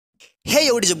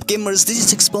Hey, what is up gamers, this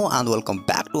is Expo and welcome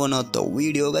back to another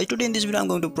video. Guys, today in this video I'm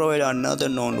going to provide another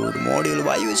non-root module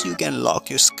by which you can lock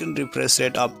your screen refresh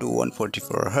rate up to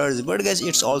 144Hz. But guys,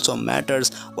 it also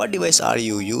matters what device are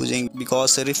you using,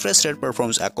 because the refresh rate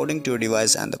performs according to your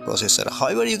device and the processor.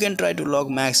 However, you can try to lock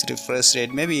max refresh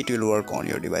rate, maybe it will work on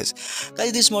your device.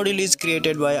 Guys, this module is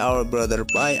created by our brother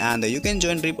Pi, and you can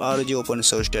join pubg open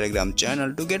source telegram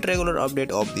channel to get regular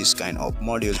update of this kind of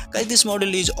module. Guys, this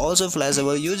module is also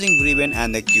flashable using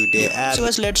and the Qt app. So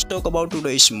guys, let's talk about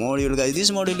today's module. Guys, this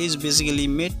module is basically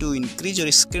made to increase your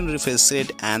screen refresh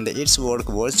rate, and it's work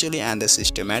virtually and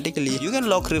systematically. You can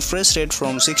lock refresh rate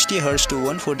from 60Hz to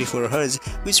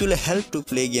 144Hz, which will help to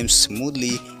play games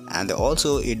smoothly, and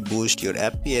also it boosts your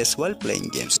FPS while playing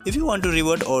games. If you want to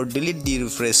revert or delete the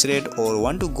refresh rate, or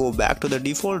want to go back to the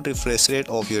default refresh rate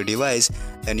of your device,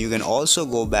 then you can also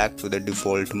go back to the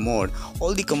default mode.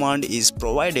 All the command is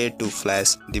provided to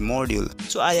flash the module.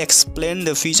 So I explained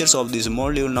the features of this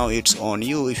module. Now it's on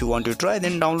you. If you want to try,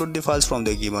 then download the files from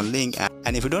the given link,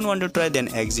 and if you don't want to try,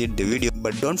 then exit the video.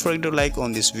 But don't forget to like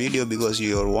on this video, because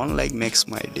your one like makes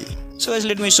my day. So guys,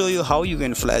 let me show you how you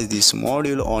can flash this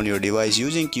module on your device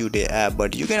using Qt app,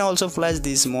 but you can also flash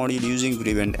this module using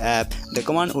Prevent app. The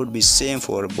command would be same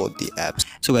for both the apps.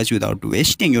 So guys, without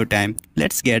wasting your time,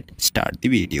 let's start the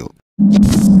video.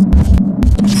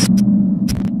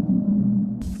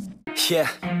 Yeah,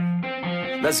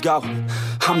 let's go.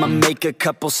 I'ma make a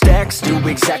couple stacks, do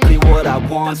exactly what I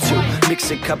want to.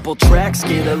 Mix a couple tracks,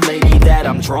 get a lady that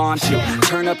I'm drawn to.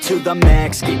 Turn up to the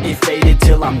max, get me faded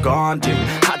till I'm gone, dude.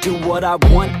 I do what I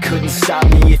want, couldn't stop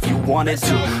me if you wanted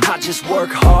to. I just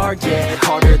work hard, yeah,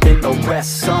 harder than the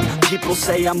rest. Some people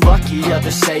say I'm lucky,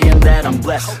 others saying that I'm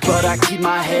blessed. But I keep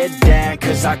my head down,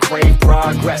 cause I crave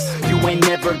progress. You ain't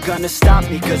never gonna stop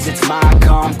me, cause it's my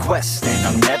conquest, and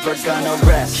I'm never gonna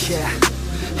rest. Yeah.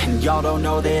 And y'all don't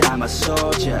know that I'm a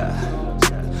soldier.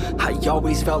 I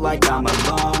always felt like I'm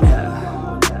alone,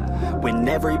 yeah. When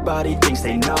everybody thinks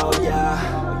they know ya,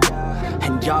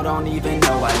 and y'all don't even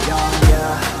know I own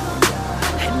ya.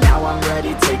 And now I'm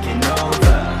ready taking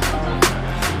over,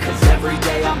 cause every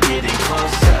day I'm getting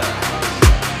closer.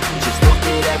 Just look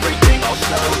at everything I'll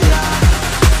show ya.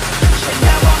 And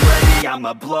now I'm ready,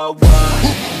 I'ma blow up.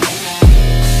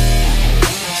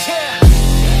 Yeah.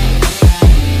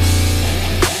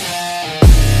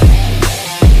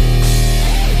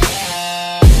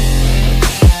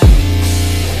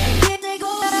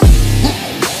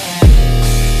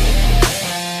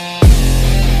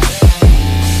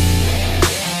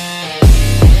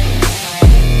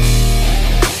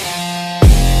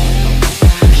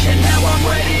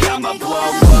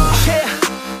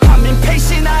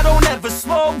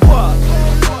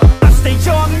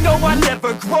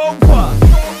 Grow up,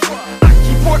 I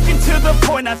keep working to the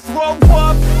point I throw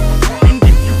up. And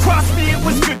if you cross me, it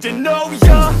was good to know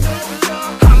ya.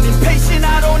 I'm impatient,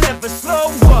 I don't ever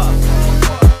slow up.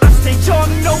 I stay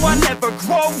young, no, I never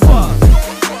grow up.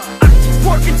 I keep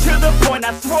working to the point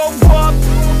I throw up.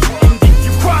 And if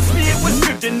you cross me, it was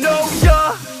good to know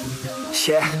ya.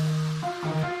 Yeah,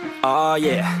 oh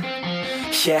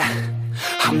yeah, yeah.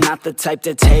 I'm not the type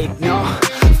to take no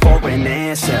for an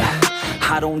answer.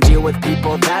 I don't deal with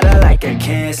people that are like a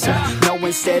cancer. No,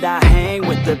 instead I hang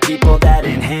with the people that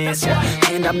enhance ya.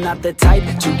 And I'm not the type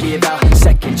to give out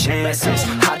second chances.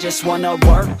 I just wanna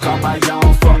work on my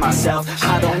own for myself.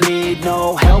 I don't need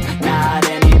no help, not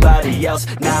anybody else.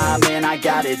 Nah man, I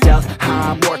got it dealt.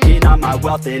 I'm working on my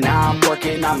wealth, and I'm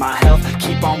working on my health.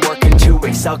 Keep on working to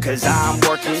excel, cause I'm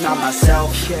working on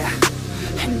myself. Yeah,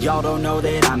 and y'all don't know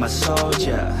that I'm a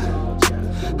soldier.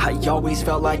 I always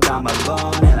felt like I'm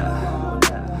alone, yeah.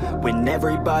 When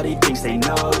everybody thinks they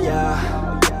know ya,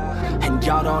 and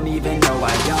y'all don't even know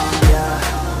I own ya.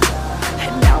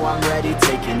 And now I'm ready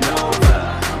taking over,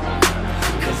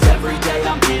 cause every day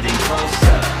I'm getting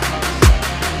closer.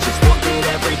 Just look at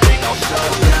everything I'll show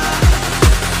ya.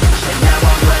 And now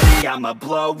I'm ready, I'ma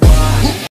blow up.